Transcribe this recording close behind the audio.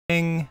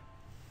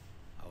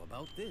How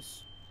about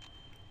this?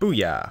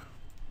 Booyah.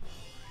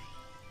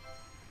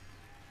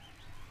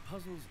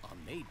 Puzzles are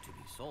made to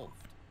be solved.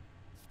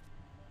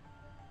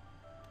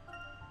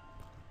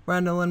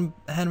 Randall and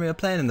Henry are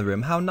playing in the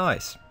room. How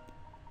nice.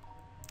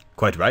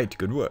 Quite right.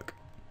 Good work.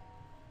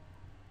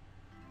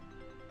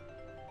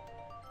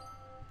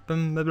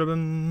 Bum, bum, bum,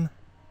 bum.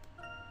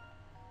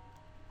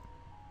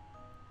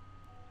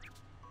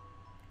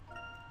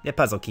 The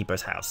Puzzle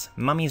Keeper's house.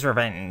 Mummy's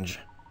revenge.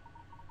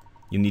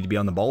 You need to be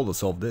on the ball to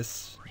solve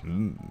this.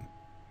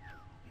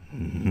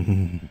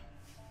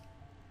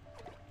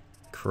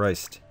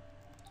 Christ.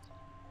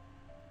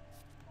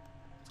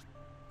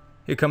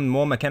 Here come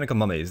more mechanical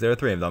mummies. There are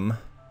 3 of them.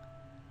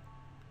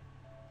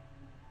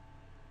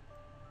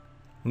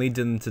 Lead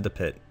them to the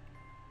pit.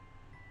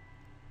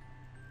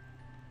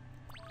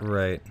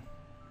 Right.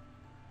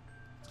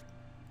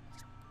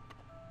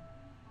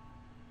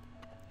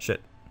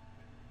 Shit.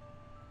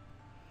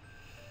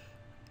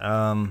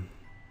 Bum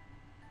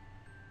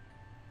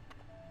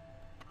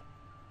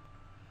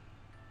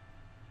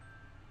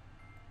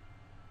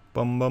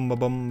bum bum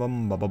bum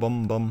bum bum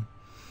bum bum.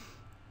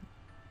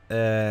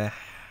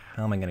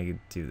 How am I gonna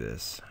do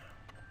this?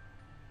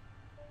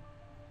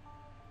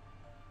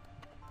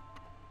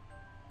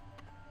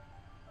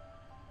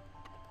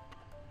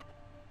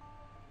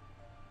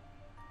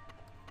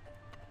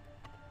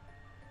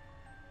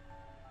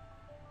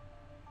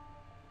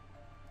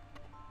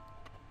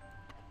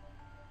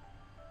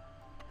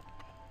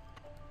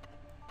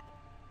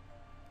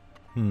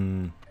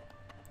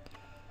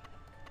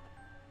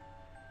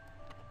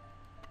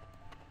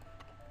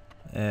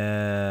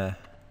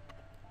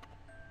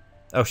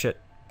 Oh shit.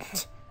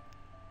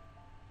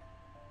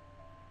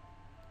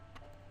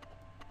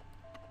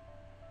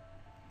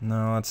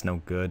 No, that's no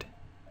good.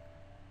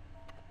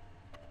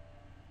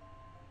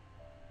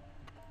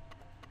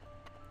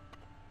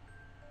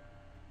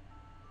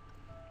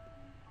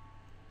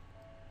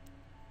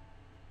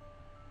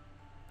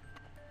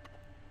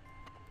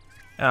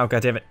 Oh,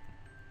 god damn it.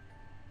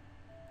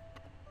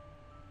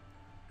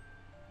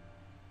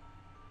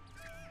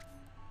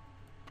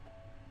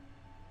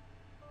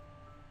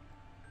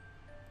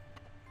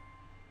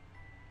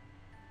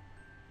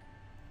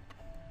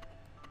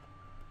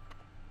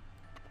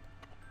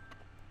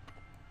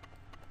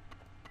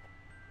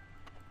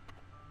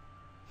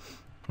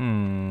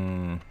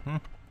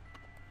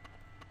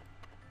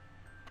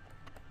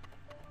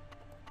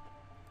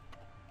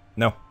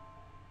 No.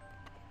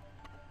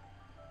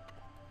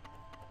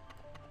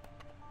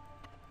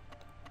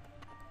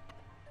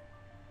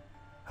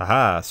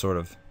 Haha, sort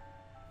of.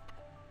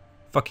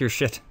 Fuck your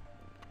shit.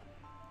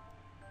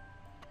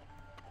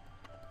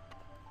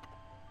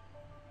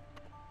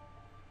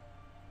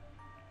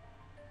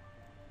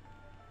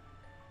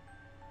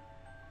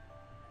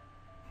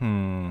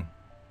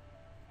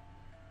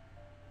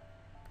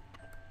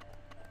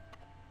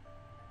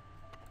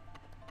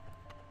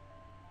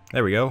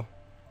 There we go.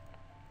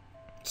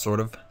 Sort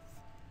of.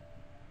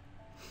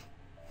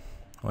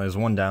 Well, there's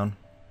one down.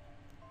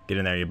 Get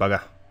in there, you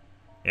bugger.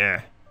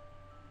 Yeah.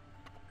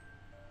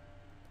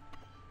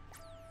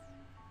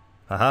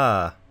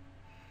 Haha.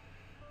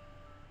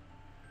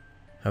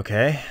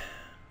 Okay.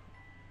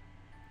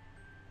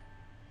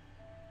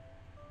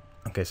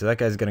 Okay, so that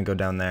guy's gonna go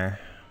down there.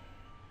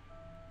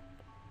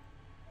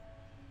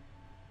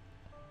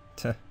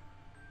 Tuh.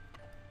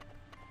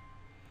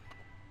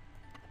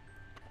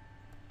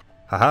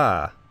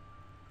 Haha.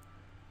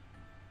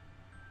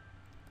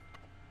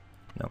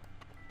 No.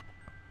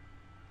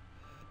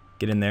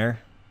 Get in there.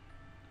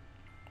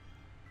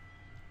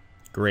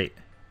 Great.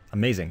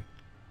 Amazing.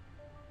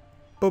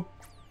 Boop.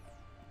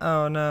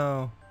 Oh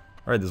no.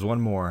 Alright, there's one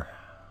more.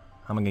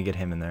 How am I gonna get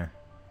him in there?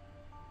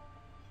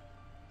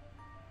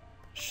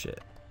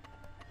 Shit.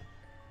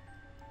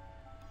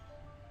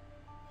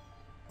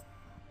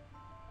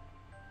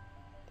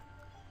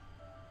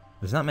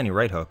 There's not many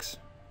right hooks.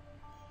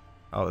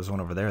 Oh, there's one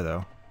over there,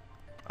 though.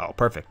 Oh,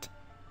 perfect.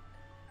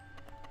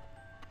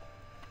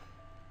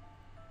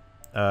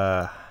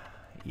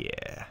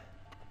 Yeah.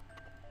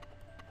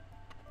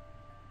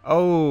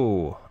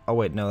 Oh! Oh,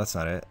 wait, no, that's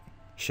not it.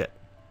 Shit.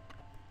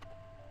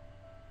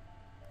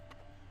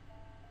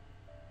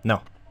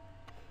 No.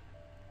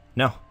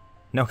 No.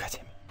 No,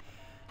 goddammit.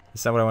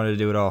 That's not what I wanted to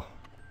do at all.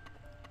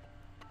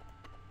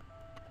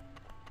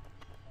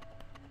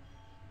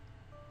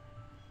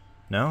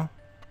 No?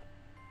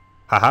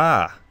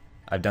 Haha!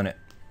 I've done it.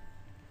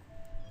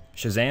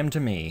 Shazam to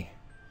me.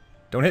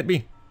 Don't hit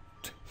me.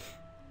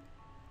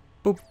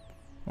 Boop.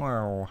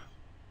 Wow.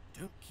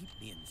 Don't keep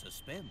me in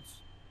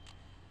suspense.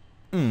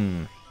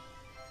 Hmm.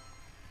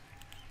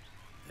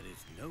 There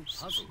is no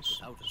puzzle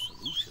without a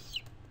solution.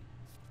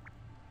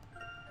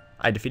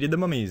 I defeated the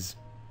mummies.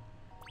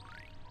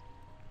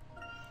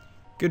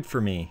 Good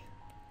for me.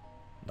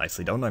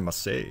 Nicely done, I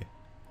must say.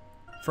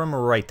 From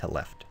right to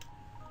left.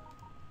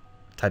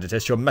 Time to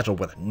test your mettle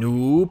with a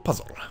new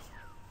puzzle.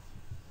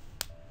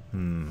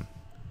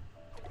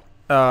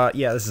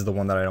 Yeah, this is the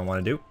one that I don't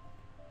want to do.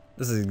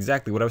 This is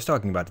exactly what I was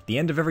talking about. At the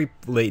end of every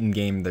Layton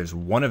game, there's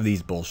one of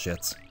these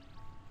bullshits.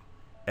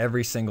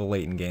 Every single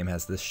Layton game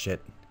has this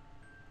shit.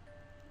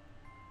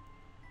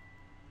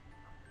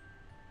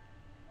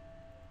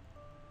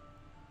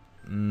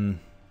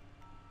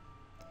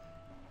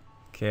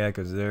 Okay, that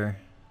goes there.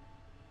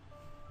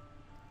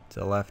 To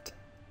the left.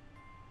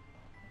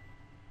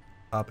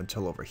 Up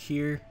until over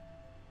here.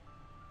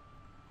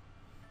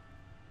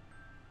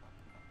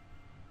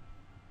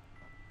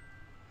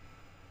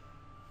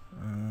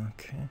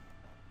 Okay.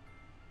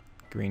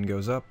 Green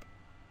goes up.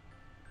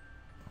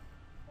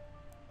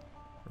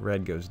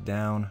 Red goes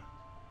down.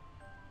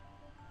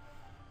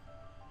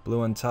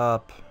 Blue on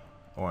top.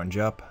 Orange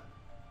up.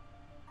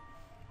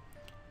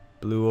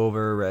 Blue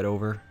over, red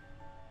over.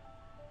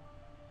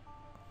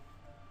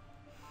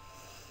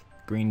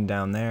 Green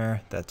down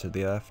there. That to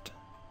the left.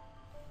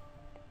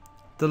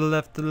 To the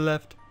left, to the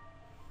left.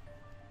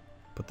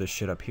 Put this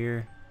shit up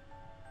here.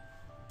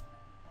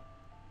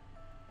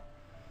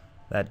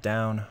 That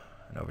down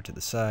and over to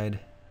the side.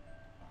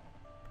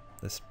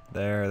 This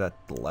there, that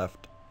to the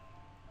left.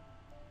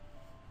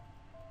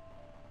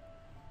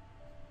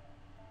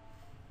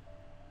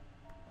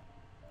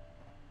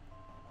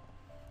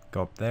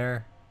 Go up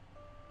there.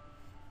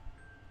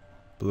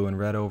 Blue and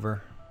red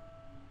over.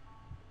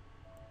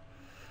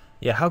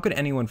 Yeah, how could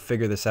anyone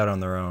figure this out on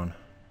their own?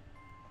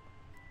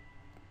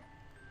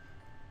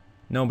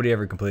 Nobody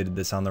ever completed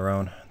this on their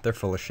own. They're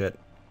full of shit.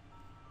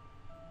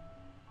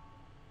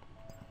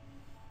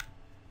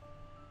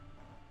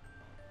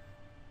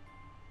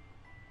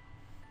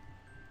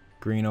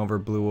 Green over,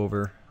 blue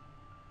over,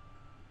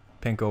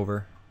 pink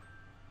over,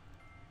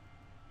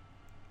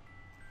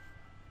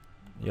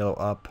 yellow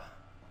up,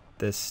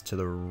 this to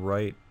the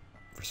right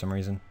for some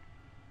reason.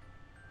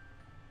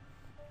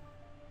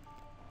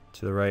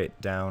 To the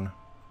right, down.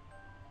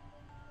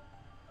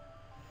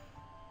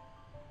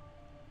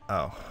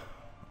 Oh,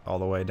 all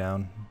the way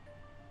down.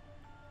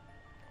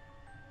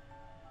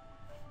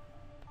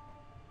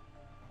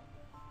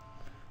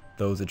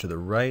 Those are to the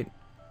right.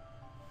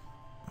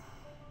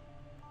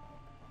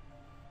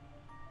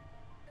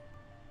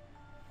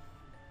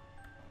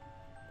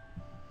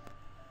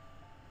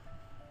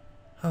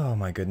 Oh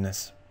my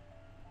goodness.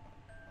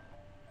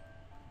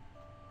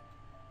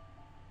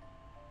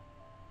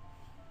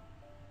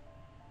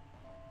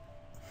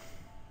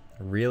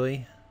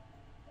 Really?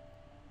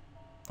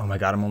 Oh my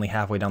god, I'm only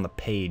halfway down the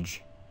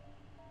page.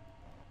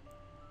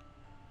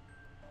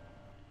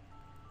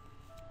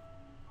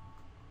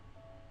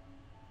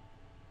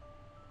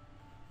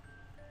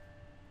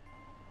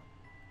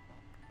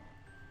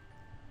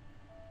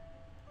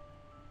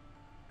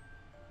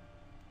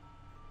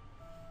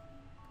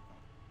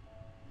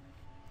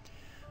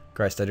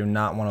 Christ, I do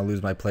not want to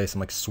lose my place.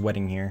 I'm like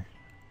sweating here.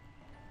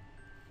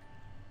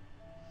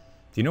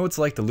 Do you know what it's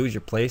like to lose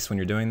your place when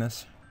you're doing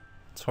this?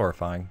 It's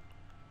horrifying.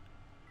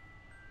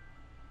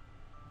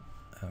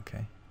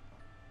 Okay.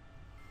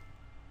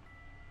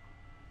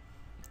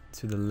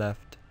 To the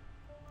left.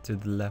 To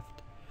the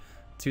left.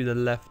 To the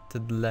left. To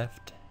the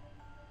left.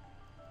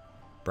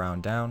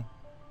 Brown down.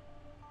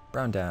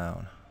 Brown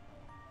down.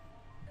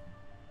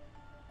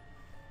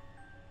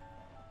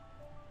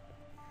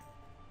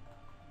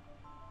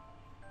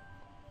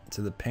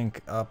 To the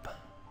pink up.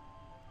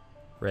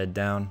 Red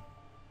down.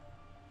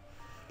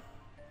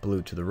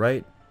 Blue to the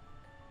right.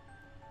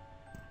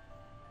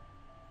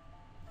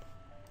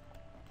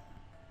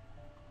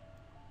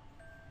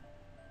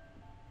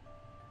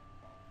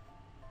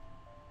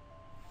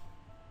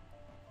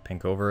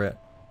 Pink over it.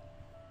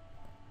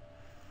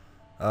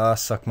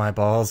 Suck my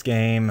balls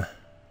game.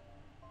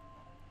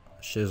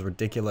 Shit is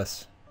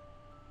ridiculous.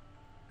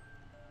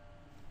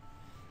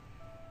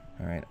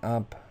 Alright,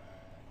 up.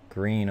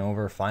 Green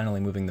over.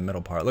 Finally moving the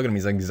middle part. Look at him,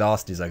 he's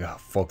exhausted. He's like, oh,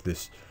 fuck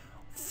this.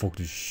 Fuck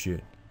this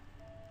shit.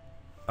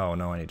 Oh,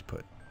 no, I need to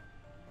put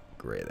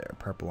gray there.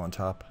 Purple on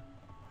top.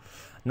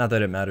 Not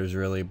that it matters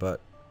really,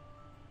 but...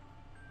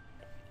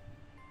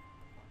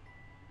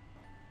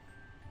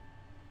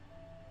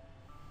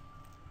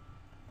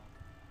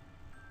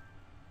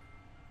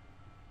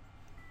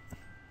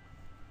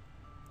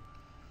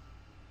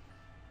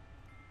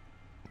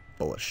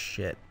 full of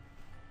shit.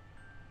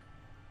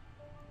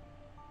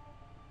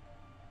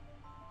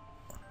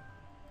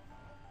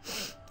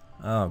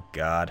 Oh,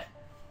 God.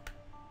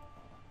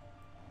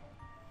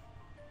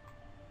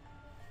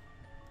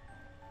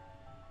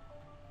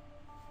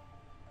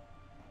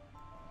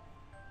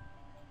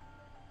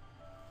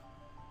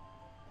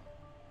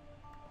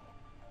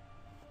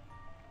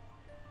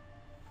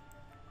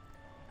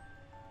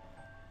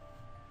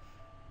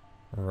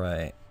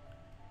 Right.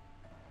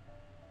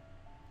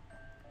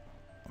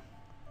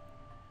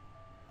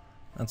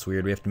 That's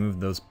weird. We have to move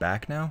those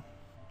back now?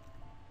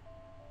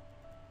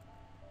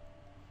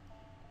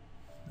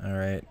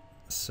 Alright,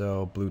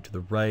 so blue to the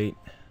right.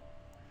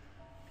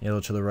 Yellow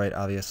to the right,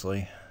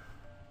 obviously.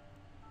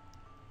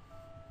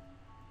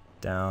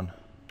 Down.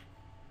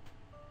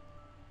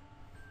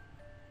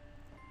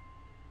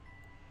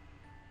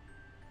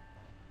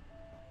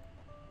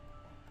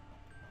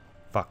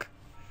 Fuck.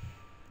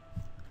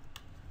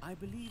 I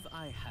believe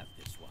I have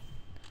this one.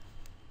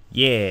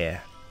 Yeah.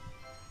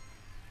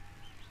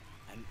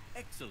 An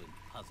excellent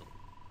puzzle.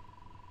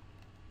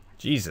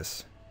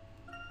 Jesus.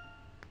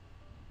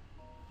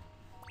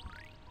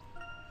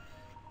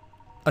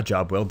 A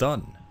job well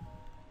done.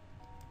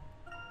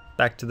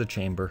 Back to the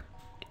chamber.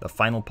 The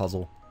final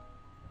puzzle.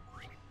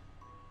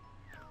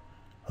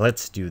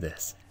 Let's do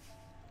this.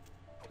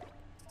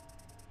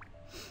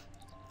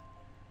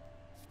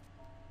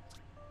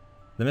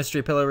 The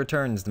mystery pillar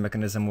returns. The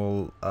mechanism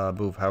will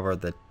move, however,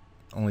 the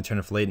only turn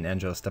if Layton and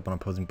Angela step on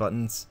opposing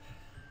buttons.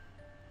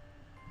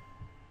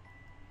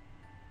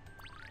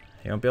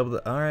 You won't be able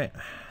to... Alright.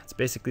 It's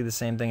basically the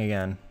same thing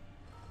again.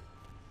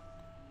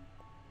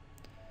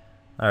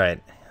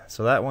 Alright.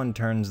 So that one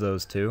turns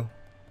those two.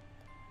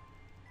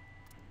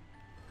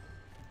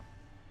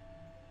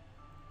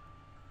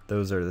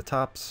 Those are the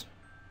tops.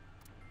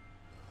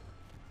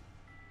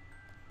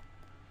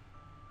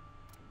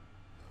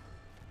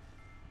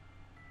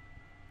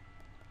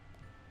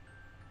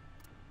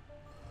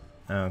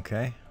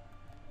 Okay.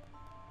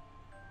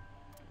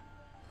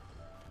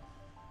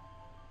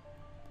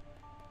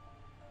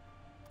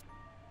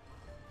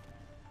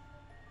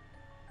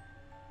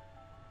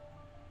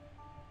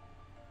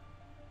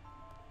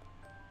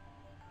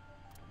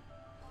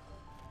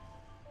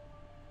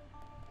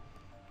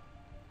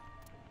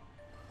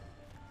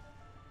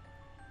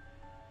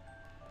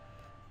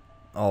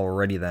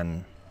 Alrighty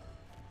then.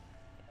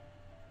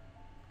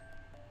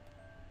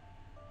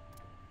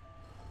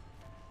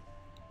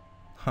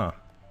 Huh.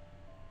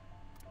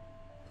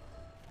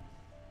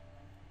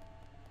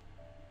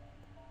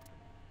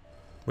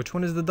 Which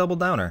one is the double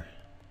downer?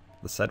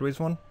 The sideways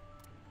one?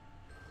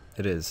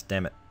 It is,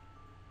 damn it.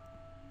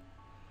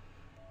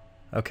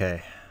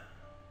 Okay.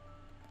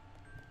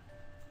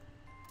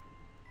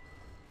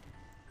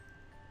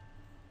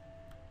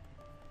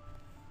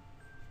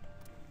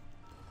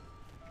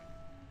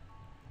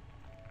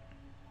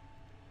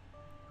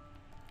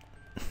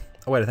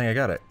 Oh wait, I think I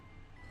got it.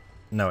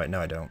 No, wait,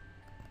 no I don't.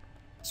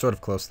 Sort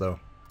of close though.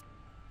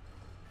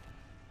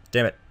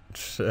 Damn it.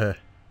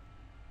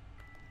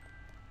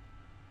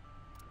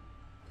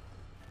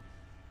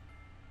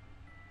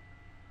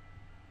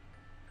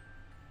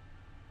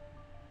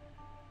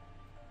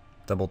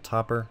 Double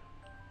topper.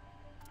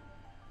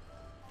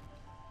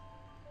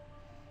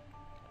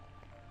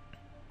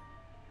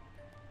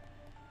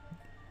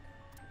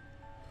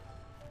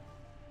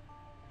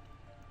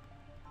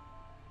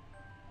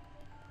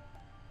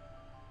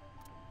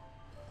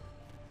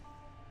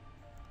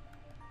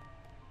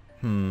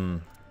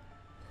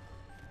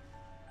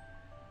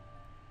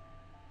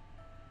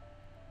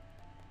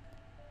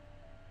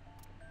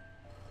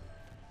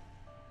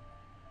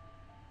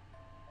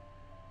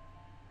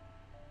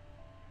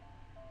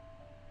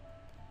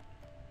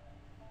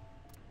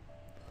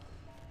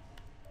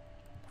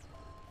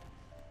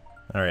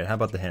 Alright, how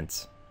about the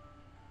hints?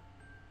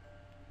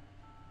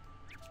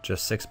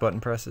 Just 6 button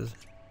presses?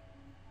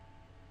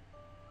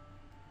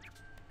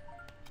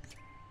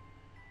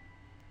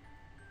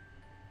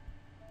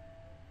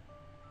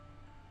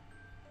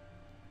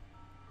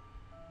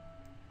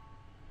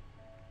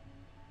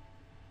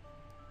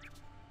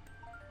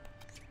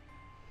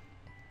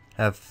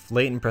 Have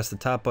Layton press the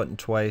top button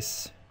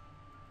twice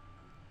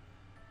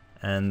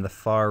and the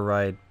far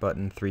right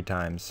button 3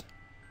 times.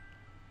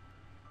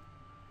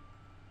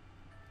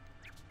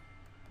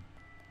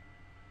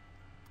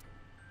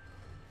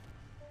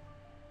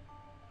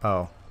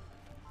 Oh.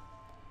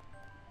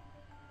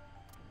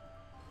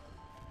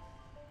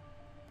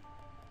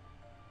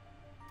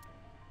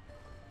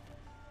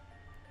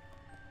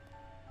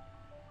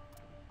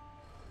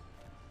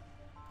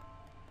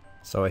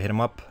 So I hit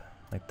him up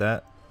like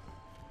that.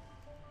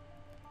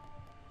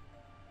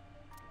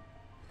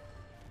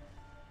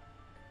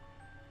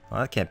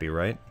 Well, that can't be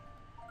right.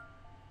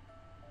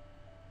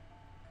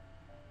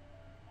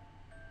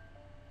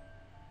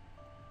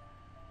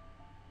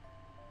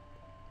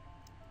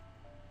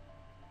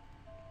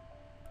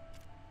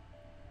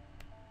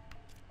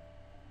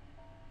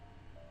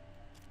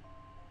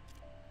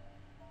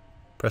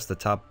 Press the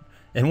top.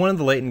 In one of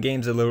the Layton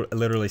games, it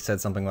literally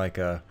said something like,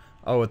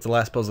 oh, it's the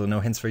last puzzle, no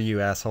hints for you,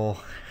 asshole.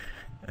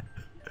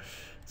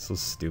 So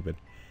stupid.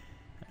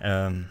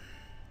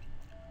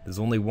 There's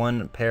only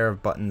one pair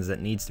of buttons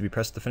that needs to be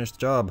pressed to finish the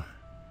job.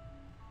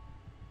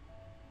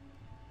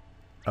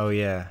 Oh,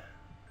 yeah.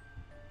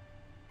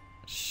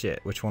 Shit,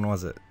 which one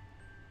was it?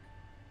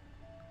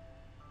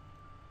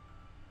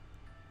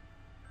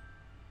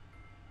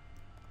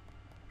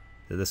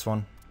 This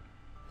one?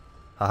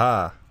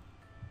 Haha.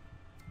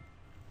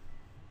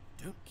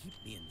 Don't keep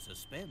me in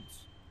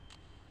suspense.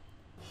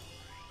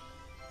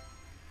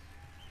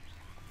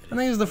 I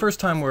think it's the first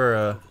time where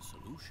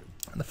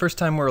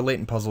a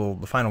Layton puzzle,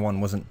 the final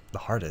one, wasn't the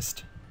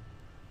hardest.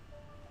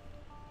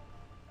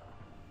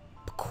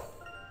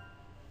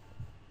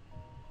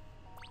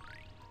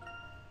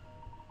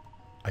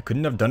 I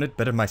couldn't have done it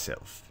better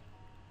myself.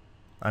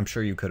 I'm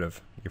sure you could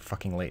have. You're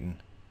fucking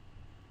Layton.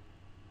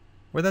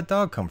 Where'd that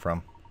dog come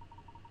from?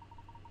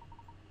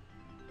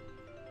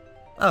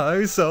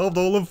 I solved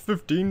all of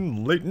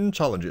 15 Layton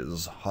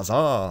challenges.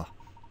 Huzzah!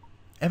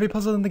 Every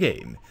puzzle in the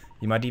game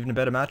You might even a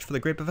better match for the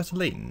great Professor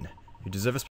Layton. You deserve a